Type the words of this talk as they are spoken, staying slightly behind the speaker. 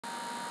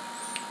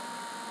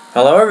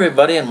Hello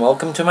everybody and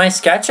welcome to my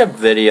Sketchup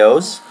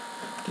videos.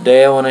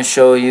 Today I want to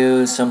show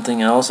you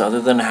something else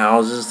other than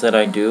houses that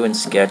I do in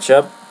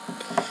Sketchup.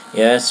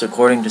 Yes,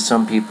 according to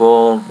some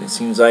people, it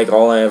seems like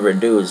all I ever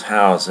do is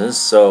houses,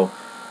 so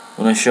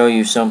I want to show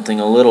you something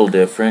a little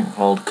different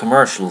called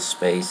commercial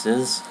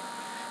spaces,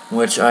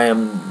 which I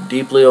am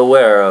deeply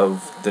aware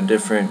of the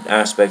different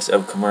aspects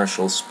of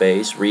commercial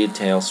space,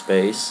 retail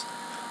space,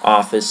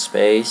 office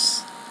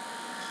space,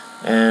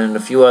 and a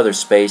few other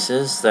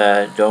spaces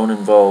that don't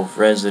involve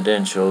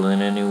residential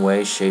in any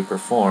way, shape, or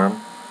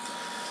form.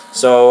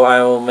 So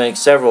I will make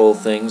several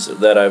things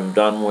that I've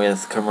done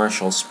with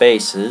commercial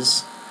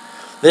spaces.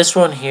 This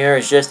one here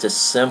is just a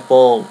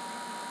simple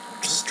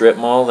strip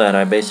mall that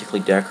I basically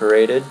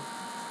decorated.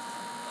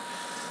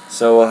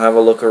 So we'll have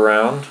a look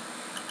around.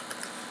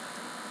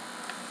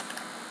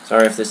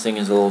 Sorry if this thing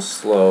is a little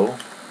slow.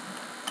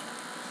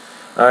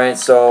 Alright,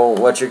 so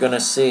what you're going to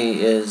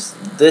see is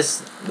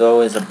this,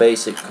 though, is a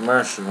basic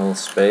commercial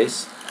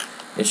space.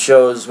 It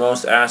shows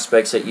most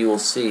aspects that you will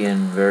see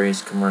in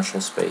various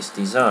commercial space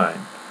design,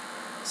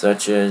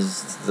 such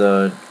as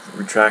the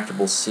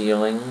retractable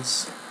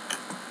ceilings,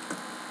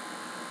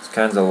 these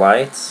kinds of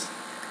lights,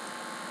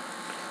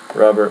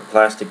 rubber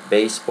plastic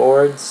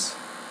baseboards,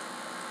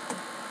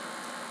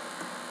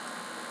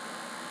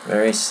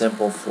 very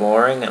simple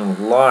flooring,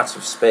 and lots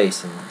of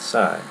space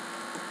inside.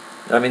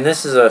 I mean,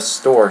 this is a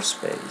store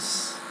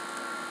space.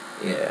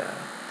 Yeah.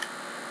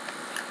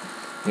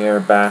 Here are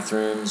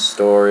bathrooms,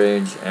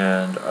 storage,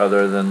 and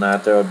other than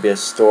that, there would be a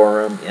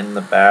storeroom in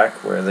the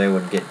back where they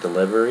would get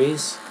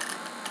deliveries.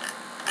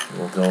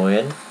 We'll go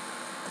in.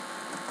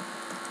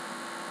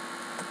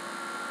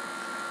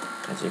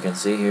 As you can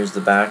see, here's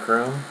the back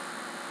room.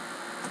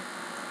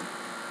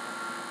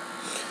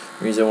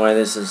 The reason why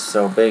this is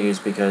so big is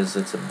because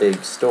it's a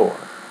big store.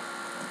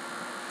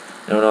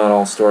 No, not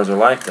all stores are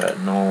like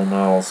that. No,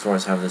 not all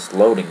stores have this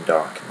loading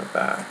dock in the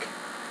back.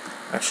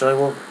 Actually,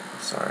 well,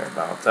 sorry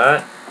about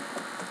that.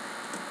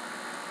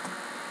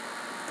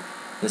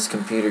 This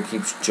computer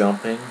keeps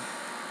jumping.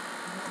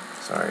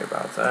 Sorry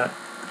about that.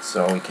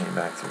 So we came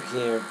back through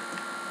here.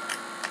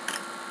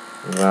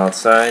 Move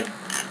outside.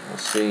 We'll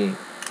see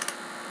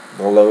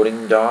the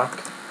loading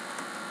dock.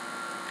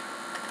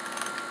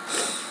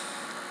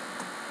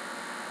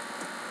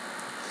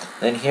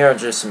 Then here are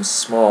just some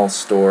small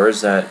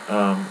stores that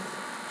have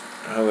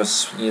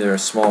either a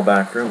small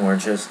back room or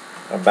just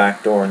a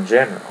back door in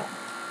general.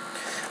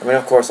 I mean,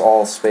 of course,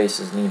 all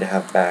spaces need to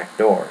have back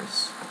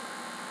doors.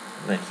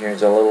 And then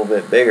here's a little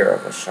bit bigger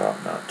of a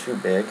shop, not too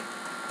big.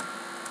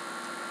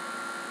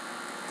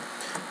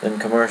 Then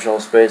commercial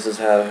spaces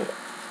have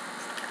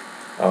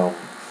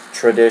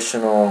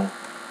traditional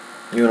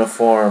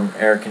uniform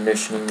air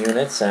conditioning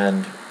units,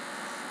 and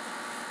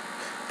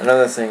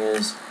another thing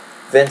is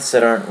vents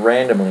that aren't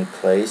randomly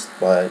placed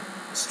but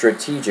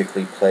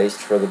strategically placed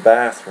for the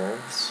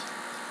bathrooms.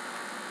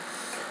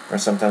 Or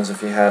sometimes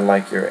if you had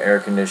like your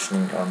air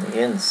conditioning on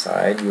the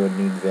inside, you would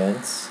need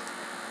vents.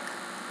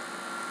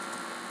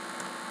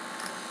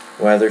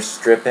 Weather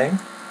stripping.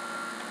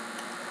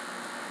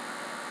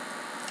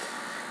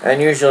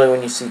 And usually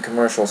when you see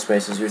commercial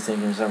spaces, you're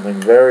thinking something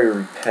very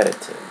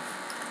repetitive.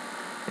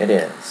 It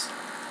is.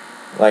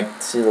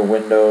 Like, see the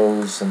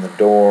windows and the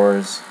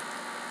doors,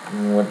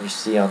 and what you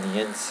see on the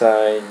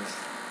inside.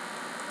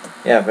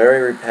 Yeah,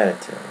 very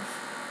repetitive.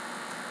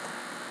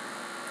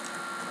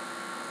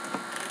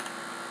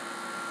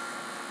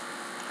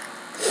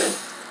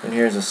 And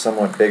here's a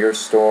somewhat bigger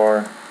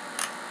store.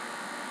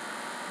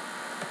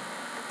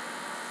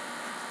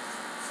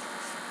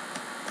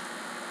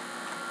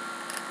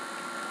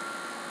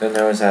 Then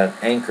there was that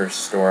anchor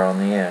store on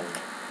the end.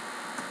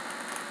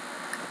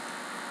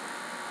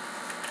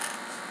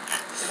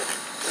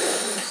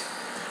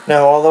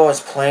 Now, although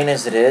as plain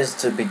as it is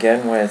to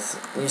begin with,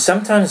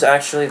 sometimes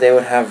actually they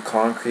would have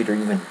concrete or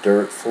even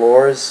dirt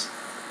floors.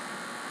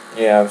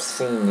 Yeah, I've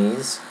seen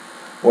these,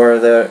 where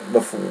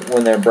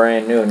when they're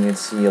brand new and you'd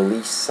see a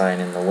lease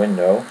sign in the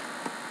window.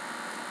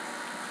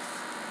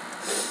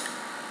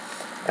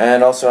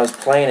 And also as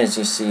plain as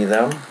you see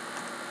them,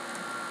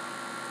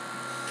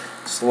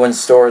 so when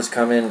stores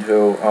come in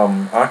to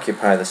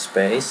occupy the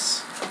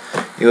space,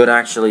 you would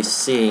actually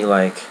see,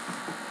 like,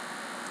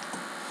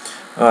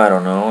 oh, I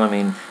don't know, I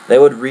mean, they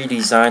would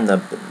redesign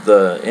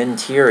the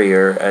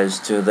interior as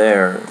to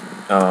their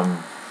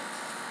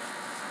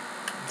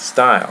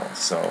style.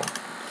 So,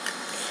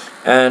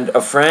 and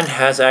a friend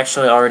has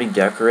actually already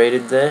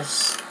decorated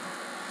this.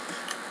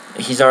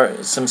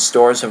 Some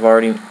stores have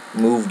already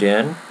moved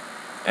in,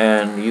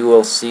 and you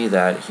will see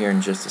that here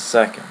in just a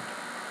second.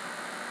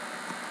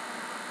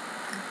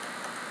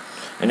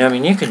 And I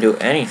mean, you can do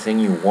anything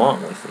you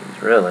want with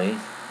these, really.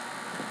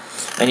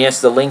 And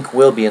yes, the link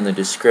will be in the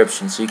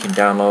description, so you can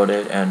download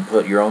it and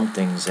put your own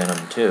things in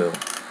them too.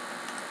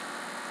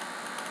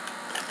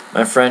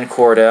 My friend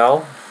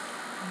Cordell,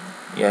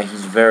 yeah,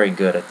 he's very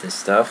good at this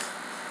stuff.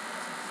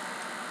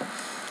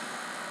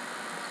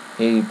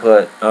 He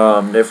put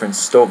different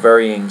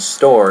varying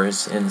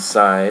stores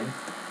inside.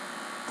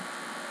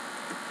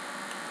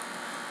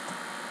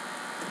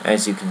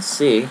 as you can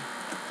see.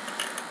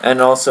 And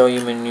also,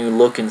 when you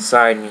look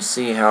inside and you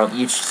see how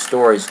each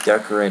store is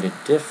decorated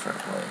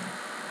differently.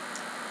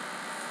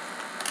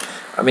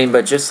 I mean,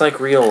 but just like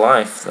real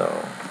life,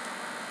 though.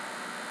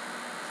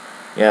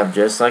 Yeah,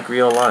 just like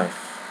real life.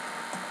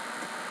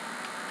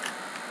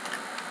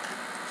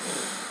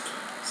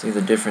 See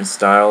the different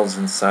styles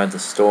inside the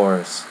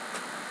stores.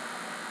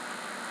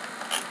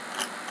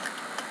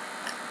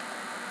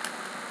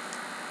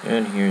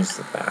 And here's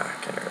the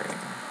back area.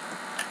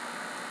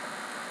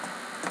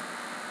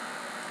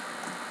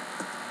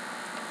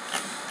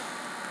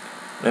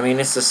 I mean,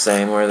 it's the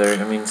same where there.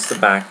 I mean, it's the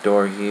back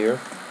door here.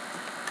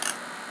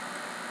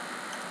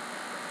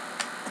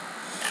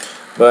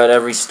 But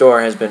every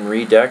store has been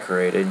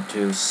redecorated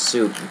to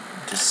suit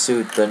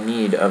the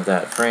need of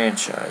that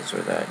franchise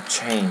or that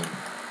chain.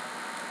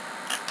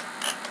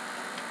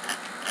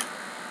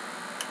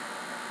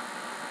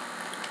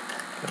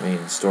 I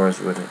mean,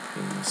 stores would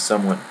be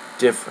somewhat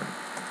different.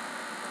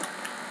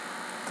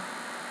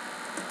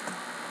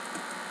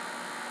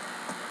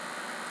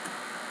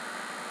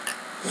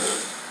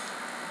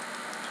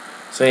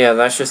 So yeah,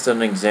 that's just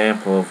an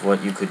example of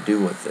what you could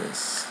do with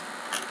this.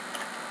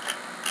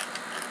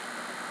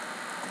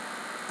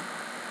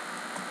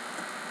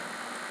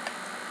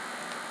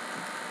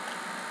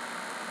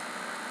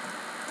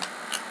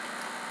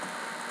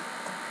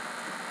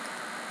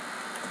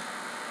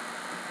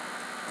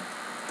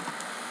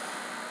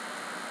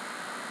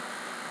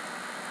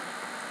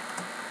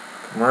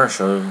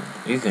 Commercial,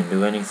 you can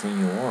do anything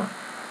you want.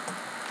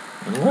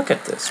 And look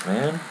at this,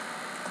 man.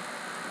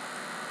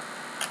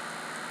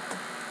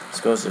 This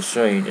goes to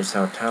show you just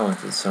how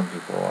talented some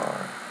people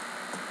are.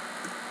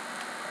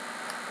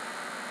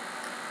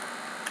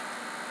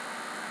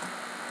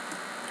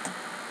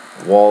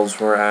 Walls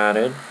were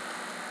added.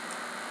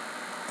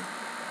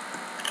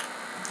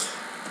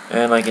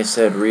 And like I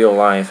said, real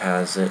life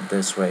has it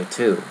this way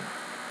too.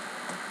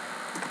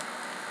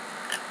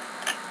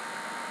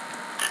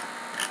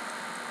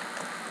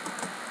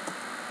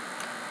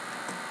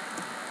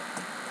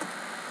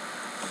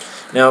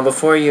 Now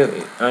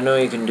I know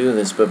you can do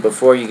this, but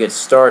before you get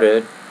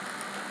started,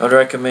 I would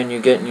recommend you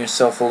getting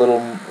yourself a little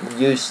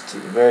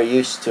very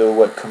used to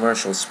what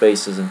commercial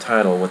space is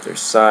entitled, what their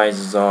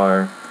sizes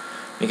are,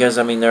 because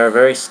I mean there are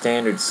very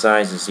standard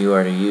sizes you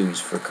are to use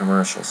for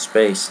commercial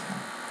spacing,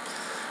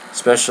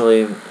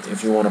 especially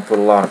if you want to put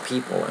a lot of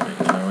people in it.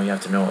 You know, you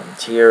have to know what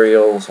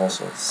materials,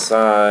 also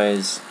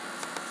size,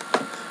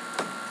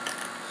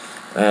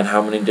 and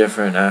how many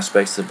different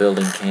aspects the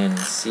building can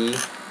see.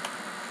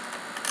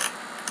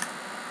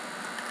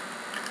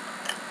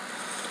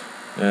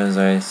 As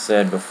I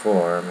said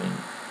before, I mean,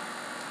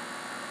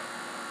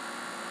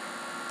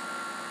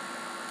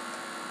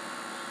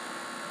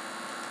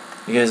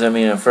 because I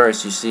mean at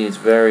first you see it's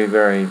very,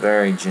 very,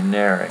 very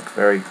generic,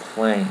 very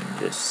plain,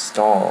 just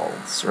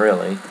stalls,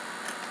 really.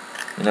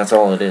 And that's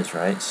all it is,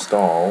 right?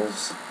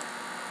 Stalls.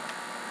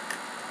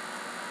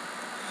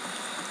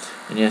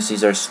 And yes,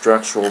 these are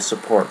structural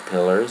support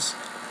pillars.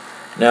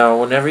 Now,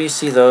 whenever you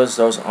see those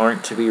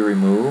aren't to be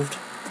removed,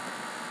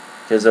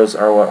 because those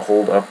are what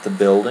hold up the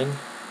building.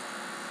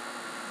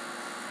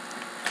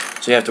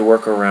 So you have to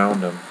work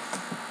around them.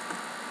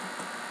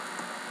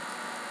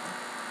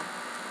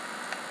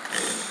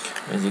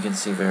 As you can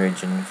see,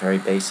 very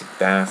basic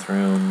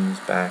bathrooms,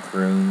 back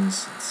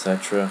rooms,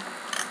 etc.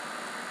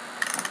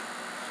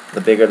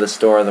 The bigger the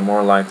store, the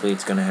more likely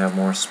it's going to have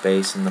more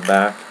space in the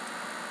back.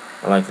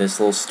 Or like this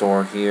little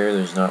store here,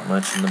 there's not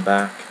much in the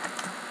back.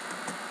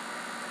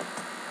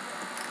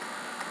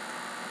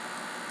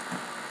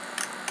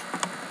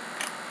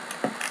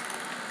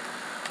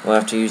 We'll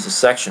have to use the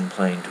section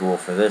plane tool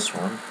for this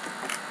one.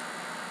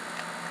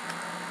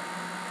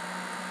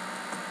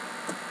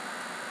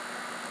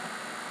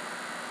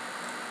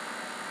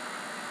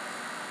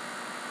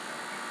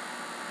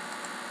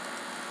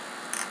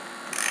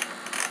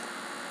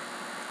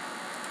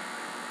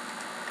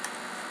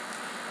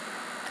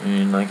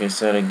 And like I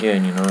said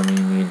again, you know, I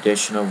mean the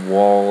addition of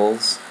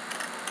walls,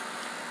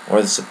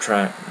 or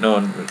the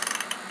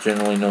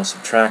generally no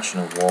subtraction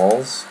of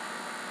walls.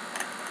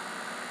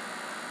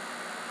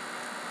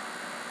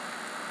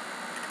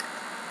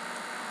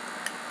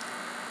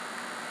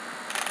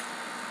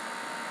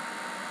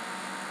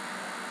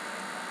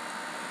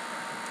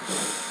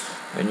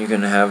 And you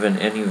can have in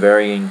any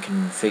varying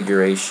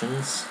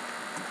configurations.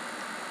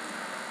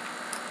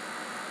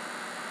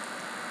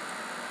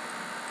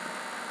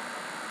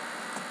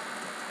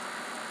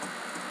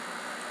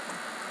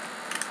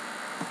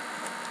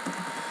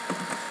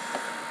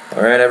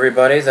 Alright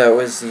everybody, that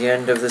was the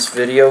end of this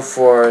video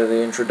for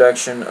the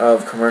introduction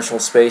of commercial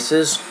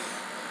spaces.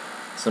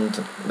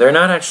 They're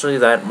not actually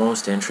that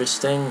most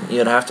interesting.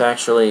 You'd have to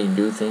actually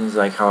do things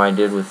like how I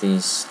did with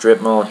these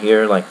strip mall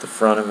here, like the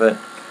front of it,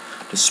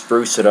 to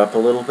spruce it up a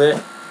little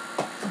bit.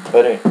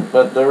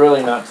 But they're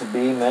really not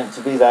meant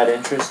to be that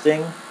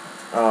interesting,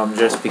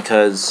 just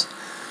because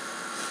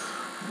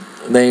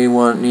they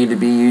need to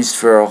be used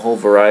for a whole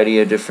variety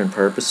of different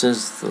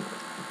purposes.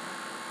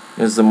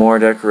 is the more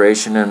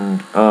decoration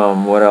and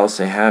what else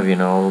they have, you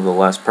know, the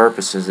less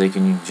purposes they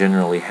can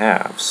generally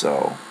have.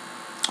 So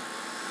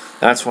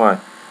that's why.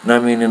 And I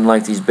mean, in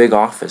like these big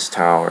office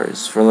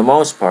towers, for the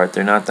most part,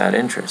 they're not that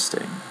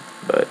interesting.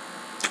 But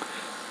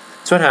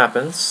that's what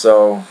happens.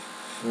 So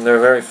they're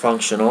very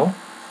functional.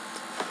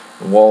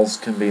 Walls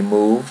can be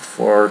moved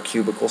for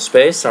cubicle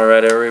space.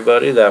 Alright,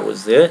 everybody, that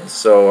was it.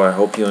 So I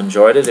hope you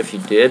enjoyed it. If you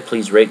did,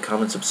 please rate,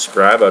 comment,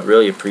 subscribe. I'd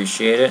really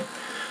appreciate it.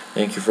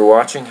 Thank you for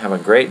watching. Have a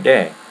great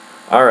day.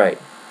 Alright,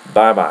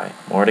 bye-bye.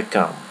 More to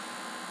come.